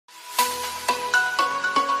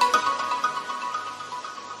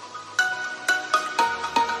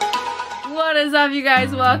What is up, you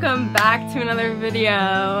guys? Welcome back to another video.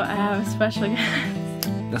 I have a special guest.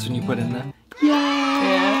 That's when you put in the...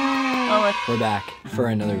 Yeah. We're back for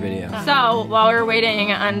another video. So, while we're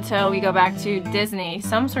waiting until we go back to Disney,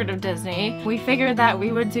 some sort of Disney, we figured that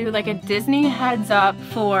we would do like a Disney heads up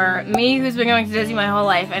for me, who's been going to Disney my whole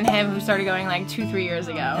life, and him, who started going like 2-3 years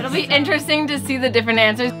ago. It'll be interesting to see the different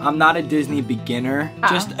answers. I'm not a Disney beginner,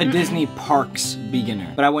 just a Disney parks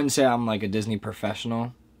beginner. But I wouldn't say I'm like a Disney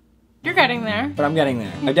professional. You're getting there. But I'm getting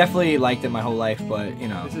there. I definitely liked it my whole life, but you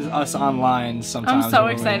know, this is us online sometimes. I'm so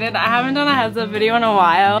excited. I haven't done a heads up video in a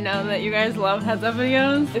while. I know that you guys love heads up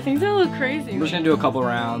videos. I think they look crazy. We're just gonna do a couple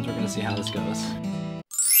rounds. We're gonna see how this goes.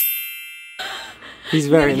 He's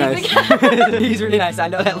very nice. He's really nice. I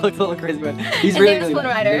know that looked a little crazy, but he's really nice. Flynn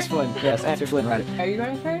Rider. Here's Flynn. Yes, answer Flynn Rider. Are you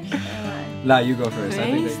going first? Nah, you go first. I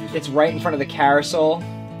think it's right in front of the carousel.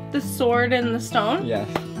 The sword and the stone? Yes.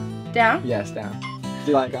 Down? Yes, down.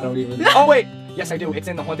 Do like I don't even. Oh wait. Yes, I do. It's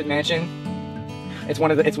in the Haunted Mansion. It's one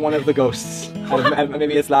of the ghosts.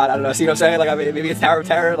 Maybe it's not. I don't know. See what I'm saying? Like maybe it's Tower of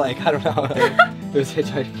Terror. Like I don't know. There's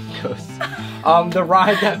hitchhiking ghosts. The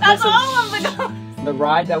ride that. That's all of the ghosts. The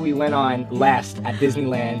ride that we went on last at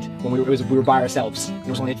Disneyland when we were by ourselves. There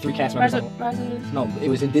was only 3 cast members. No, it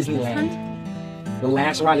was in Disneyland. The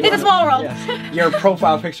last ride. It's a small world. Yes. Your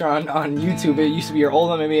profile picture on YouTube, it used to be your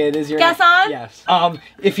old one, maybe it is your... Gaston? Yes.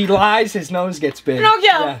 If he lies, his nose gets big.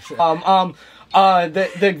 Pinocchio!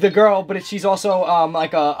 Yes. The girl, but she's also,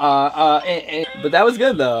 like but that was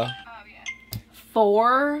good, though.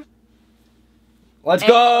 4. Let's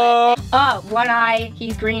go! One Eye,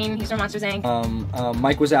 he's green, he's from Monsters, Inc.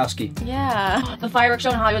 Mike Wazowski. Yeah. The fireworks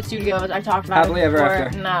show in Hollywood Studios, I talked about Happily it Ever before.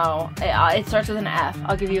 After. No, it starts with an F.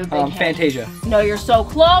 I'll give you a big hint. Fantasia. No, you're so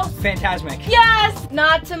close. Fantasmic. Yes!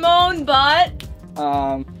 Not Timon, but...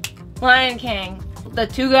 Lion King. The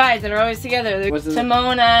 2 guys that are always together. They're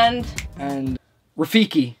Timon and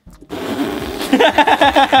Rafiki.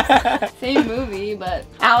 Same movie, but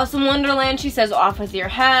Alice in Wonderland, she says off with your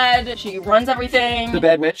head. She runs everything. The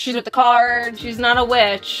Bad Witch. She's with the card. She's not a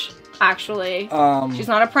witch, actually. She's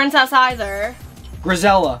not a princess either.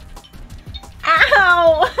 Grisella.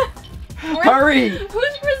 Ow! Hurry! Who's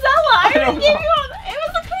Grisella? I didn't give you all. It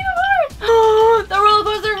was the Queen of Hearts. The roller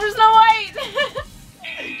coaster for Snow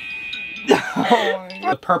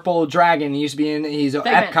White. The purple dragon. He used to be in. He's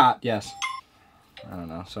Figment. Epcot. Yes. I don't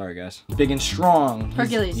know. Sorry, guys. Big and strong.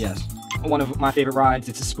 Hercules. Yes. One of my favorite rides.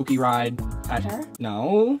 It's a spooky ride.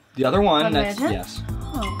 No. The other one. That's yes.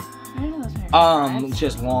 Oh, I didn't know those She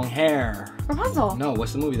has long hair. Rapunzel. No.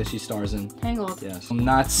 What's the movie that she stars in? Tangled. Yes.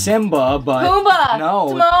 Not Simba, but Pumbaa. no.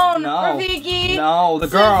 Timon. No. Rafiki. No. The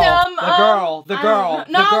girl. System, the girl. The girl. The girl.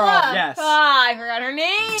 Nala. Yes. I forgot her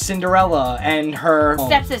name. Cinderella and her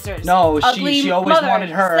Stepsisters. No. Ugly She always mother.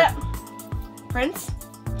 wanted her. Prince.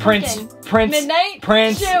 Prince. Midnight.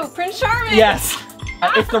 Prince. Prince Charming. Yes.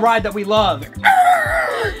 It's the ride that we love. Lightning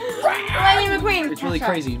McQueen. It's really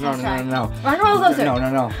crazy. No. Ride roller coaster. No.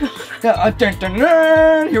 Dun, dun,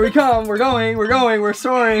 dun. Here we come. We're going. We're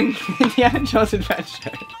soaring. Indiana Jones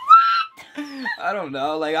Adventure. I don't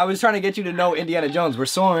know. Like, I was trying to get you to know Indiana Jones. We're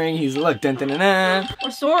soaring. He's, look. Dun, dun, dun, dun. We're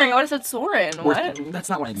soaring. I would have said soaring. What? That's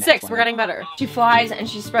not what I meant. 6. We're getting better. She flies and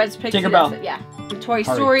she spreads pictures. Tinkerbell. Yeah. In Toy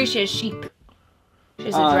Story, she has sheep. She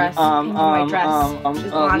has a dress. Pink and white dress. She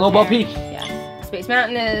has blonde Little Bo hair. Peep. Yeah. Space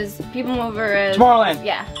Mountain is. People Mover is. Tomorrowland.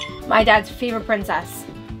 Yeah. My dad's favorite princess.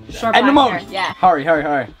 Short And the black Moat. hair. Yeah. Hurry.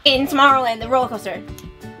 In Tomorrowland, the roller coaster.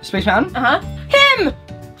 Space Mountain? Him!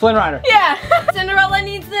 Flynn Rider. Yeah. Cinderella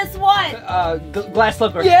needs this what? Glass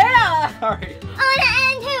slipper. Yeah. Hurry. Anna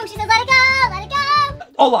and who? She says, let it go.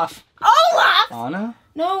 Olaf. Olaf! Anna?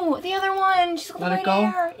 No, the other one. She's got Let the it white go?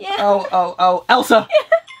 hair. Yeah. Oh, Elsa.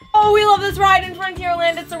 Oh, we love this ride in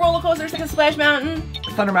Frontierland. It's the roller coaster, it's like a Splash Mountain.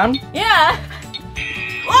 Thunder Mountain? Yeah.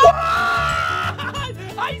 Oh! I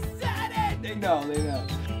said it! They know.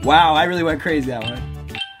 Wow, I really went crazy that one.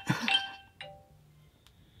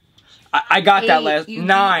 I got that last.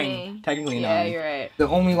 9. Technically 9. Yeah, you're right. The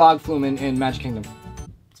only log flume in Magic Kingdom.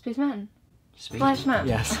 Space Mountain. Splash Mountain.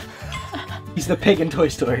 Yes. He's the pig in Toy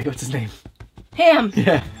Story. What's his name? Ham.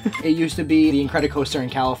 Yeah. It used to be the Incredicoaster in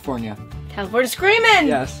California. California Screamin'!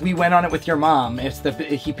 Yes. We went on it with your mom.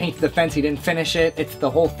 He painted the fence, he didn't finish it. It's the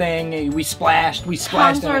whole thing. We splashed.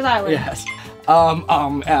 Dinosaurs Island. Yes.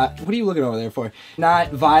 What are you looking over there for?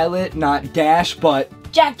 Not Violet, not Dash, but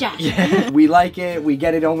Jack. yeah. We like it. We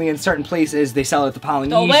get it only in certain places. They sell it at the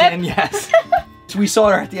Polynesian. Yes. We saw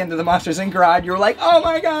her at the end of the Monsters Inc. ride. You were like, oh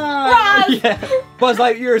my god! Roz! Yeah. Buzz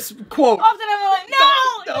Lightyear's quote. Often I'm like, no!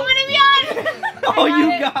 You want to be on? Oh,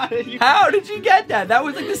 you got it. How did you get that? That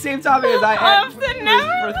was like the same topic as I had Often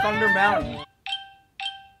never. for Thunder Mountain.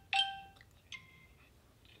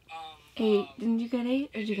 8. Didn't you get 8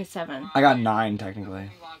 or did you get 7? I got 9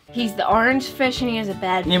 technically. He's the orange fish and he has a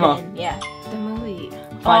bad Nemo. fin. Yeah. The movie.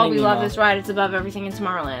 Finding We love Nemo. this ride. It's above everything in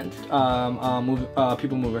Tomorrowland.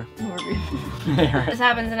 People mover. This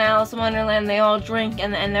happens in Alice in Wonderland. They all drink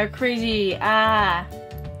and they're crazy. Ah.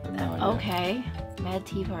 No idea. Okay. Mad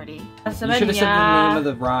Tea Party. You should have said the name of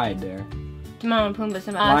the ride there. Timon and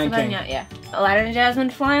Pumbaa. Lion King. Yeah. Aladdin and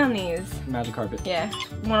Jasmine fly on these. Magic carpet. Yeah.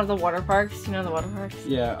 One of the water parks. You know the water parks?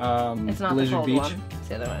 Yeah. It's not Blizzard the cold Beach. one. It's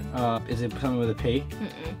the other one. Is it something with a P?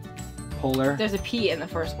 Mm-mm. Polar. There's a P in the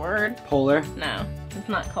first word. Polar. No. It's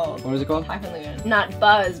not cold. What is it called? Typhoon Lagoon. Not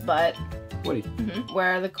Buzz, but Woody.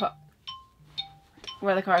 where the cars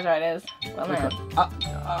ride is. Well,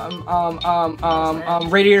 no.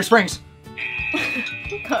 Radiator Springs.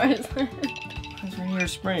 Cars. It's Radiator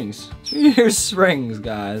Springs. It's Radiator Springs,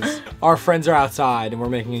 guys. Our friends are outside and we're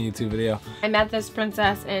making a YouTube video. I met this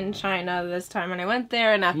princess in China this time when I went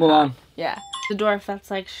there in Epcot. Mulan. Yeah. The dwarf that's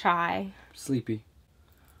like shy. Sleepy.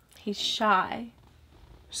 He's shy.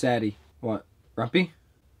 Saddy. What? Grumpy?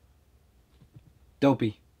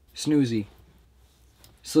 Dopey. Snoozy.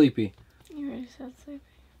 Sleepy. You already said sleepy.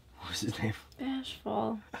 What was his name?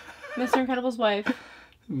 Bashful. Mr. Incredible's wife.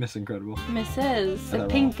 Miss Incredible. Mrs. The they're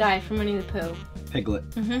pink guy from Winnie the Pooh. Piglet.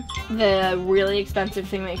 The really expensive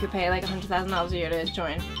thing that you could pay like $100,000 a year to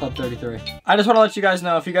join. Club 33. I just want to let you guys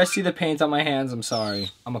know, if you guys see the paint on my hands, I'm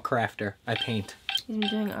sorry. I'm a crafter. I paint. He's been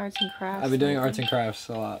doing arts and crafts. I've been doing arts and crafts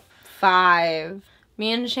a lot. 5.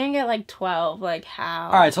 Me and Shane get like 12. Like how?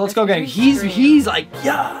 Alright, so let's go again. He's like,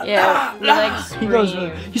 yeah. Yeah, we like He goes,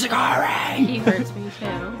 scream. he's like, alright. He hurts me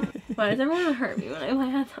too. Why does everyone hurt me when I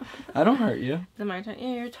laugh? I don't hurt you. Is it my turn?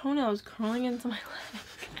 Yeah, your toenail is curling into my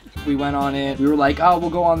leg. We went on it. We were like, oh, we'll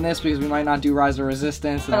go on this because we might not do Rise of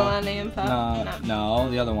Resistance. Millennium Falcon. No,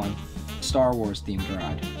 the other one. Star Wars themed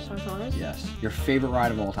ride. Star Wars? Yes. Your favorite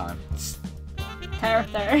ride of all time.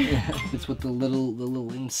 Character. It's with the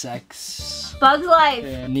little insects. Bug's Life.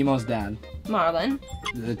 Yeah. Nemo's dad. Marlin.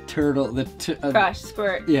 The turtle. Crush.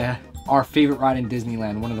 Squirt. Yeah. Our favorite ride in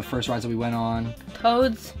Disneyland. One of the first rides that we went on.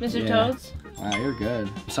 Toads. Mr. Yeah. Toads. Wow, you're good.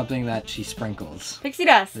 Something that she sprinkles. Pixie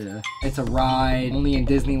Dust. Yeah. It's a ride only in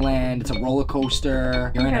Disneyland. It's a roller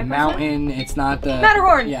coaster. You're in a mountain. It's not the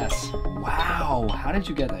Matterhorn. Yes. Wow. How did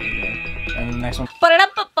you get that? You good. And then the next one.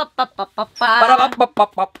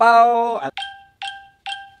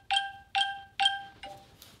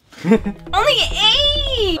 Only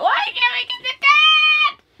 8! Why can't I get to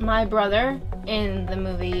that? My brother in the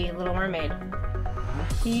movie Little Mermaid.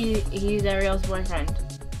 He's Ariel's boyfriend.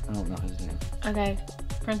 I don't know his name. Okay.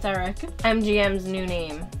 Prince Eric. MGM's new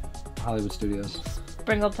name. Hollywood Studios.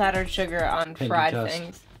 Sprinkled powdered sugar on Pinky fried dust.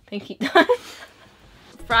 things. Pinky dust.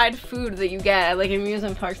 Fried food that you get at like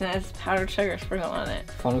amusement parks and it has powdered sugar sprinkled on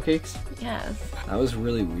it. Funnel cakes? Yes. That was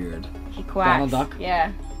really weird. He quacks. Donald Duck?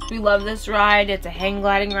 Yeah. We love this ride. It's a hang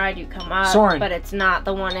gliding ride. You come up, Soarin'. but it's not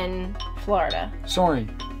the one in Florida. Soaring.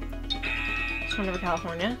 It's one over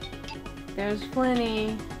California. There's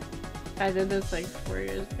plenty. I did this like 4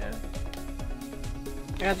 years ago.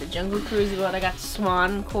 I got the Jungle Cruise boat. I got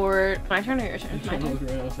Swan Court. My turn or your turn? My turn.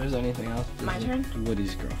 If there's anything else. My turn?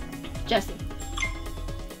 Woody's girlfriend. Jessie.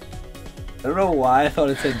 I don't know why I thought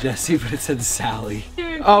it said Jessie, but it said Sally.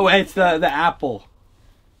 Oh, it's the apple.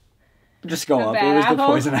 Just go The up. bad It was apple? the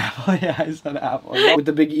poison apple. Yeah, I said apple. With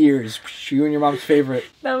the big ears. You and your mom's favorite.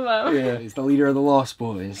 Dumbo. Yeah, he's the leader of the Lost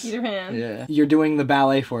Boys. Peter Pan. Yeah. You're doing the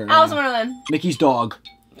ballet for it. Right Alice in now. Wonderland. Mickey's dog.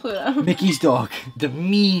 Pluto. Mickey's dog. The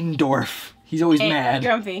mean dwarf. He's always mad.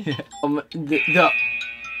 Grumpy.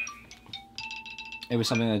 It was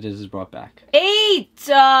something that just brought back. 8!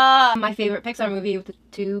 My favorite Pixar movie with the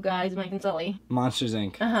 2 guys, Mike and Sully. Monsters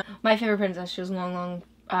Inc. My favorite princess. She was long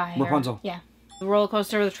hair. Rapunzel. Yeah. The roller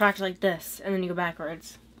coaster with the tracks like this, and then you go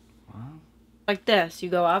backwards. Wow. Like this. You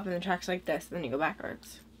go up, and the tracks like this, and then you go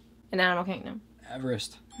backwards. In Animal Kingdom.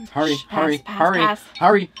 Everest. Hurry, Shh, hurry, pass, hurry, pass.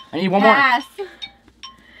 hurry. I need one Pass.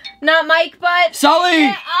 Not Mike, but... Sully!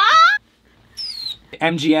 Ah!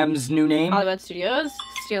 MGM's new name? Hollywood Studios.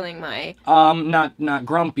 Stealing my... Not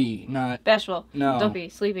Grumpy, not... Bashful. No. Dumpy.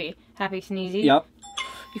 Sleepy. Happy. Sneezy. Yep.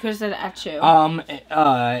 You could have said Achu.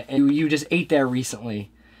 You just ate there recently.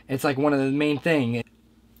 It's like one of the main thing.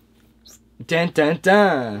 Dun dun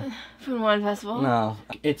dun. Food and Wine Festival. No.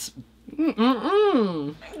 It's... Garden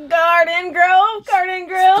Grove. Garden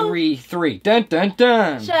Grill. 3. Dun dun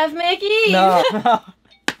dun. Chef Mickey. No.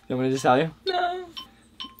 You want me to just tell you? No.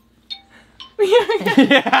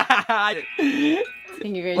 Yeah.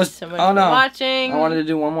 Thank you guys so much Oh, for no. watching. I wanted to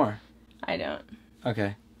do one more. I don't.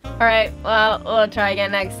 Okay. Alright, well, we'll try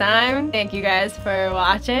again next time. Thank you guys for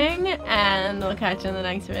watching, and we'll catch you in the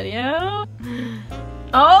next video.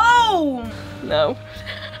 Oh! No.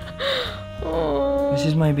 Oh. This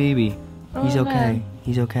is my baby. He's Oh, okay. man.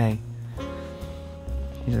 He's okay.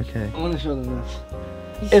 He's okay. I want to show them this.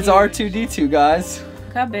 He's It's huge. R2-D2, guys.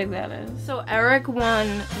 Look how big that is. So Eric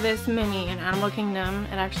won this mini in Animal Kingdom.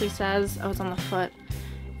 It actually says, oh, it's on the foot.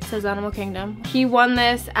 It says Animal Kingdom. He won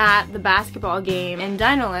this at the basketball game in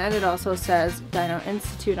Dinoland. It also says Dino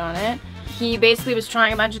Institute on it. He basically was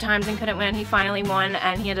trying a bunch of times and couldn't win. He finally won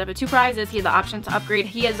and he ended up with 2 prizes. He had the option to upgrade.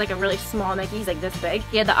 He has like a really small Mickey. He's like this big.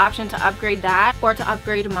 He had the option to upgrade that or to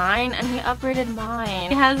upgrade mine, and he upgraded mine.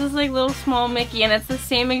 He has this like little small Mickey and it's the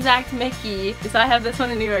same exact Mickey. So I have this one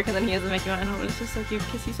in New York and then he has the Mickey one at home. It's just so cute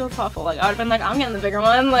because he's so thoughtful. Like I would have been like, I'm getting the bigger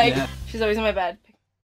one. Like she's always in my bed.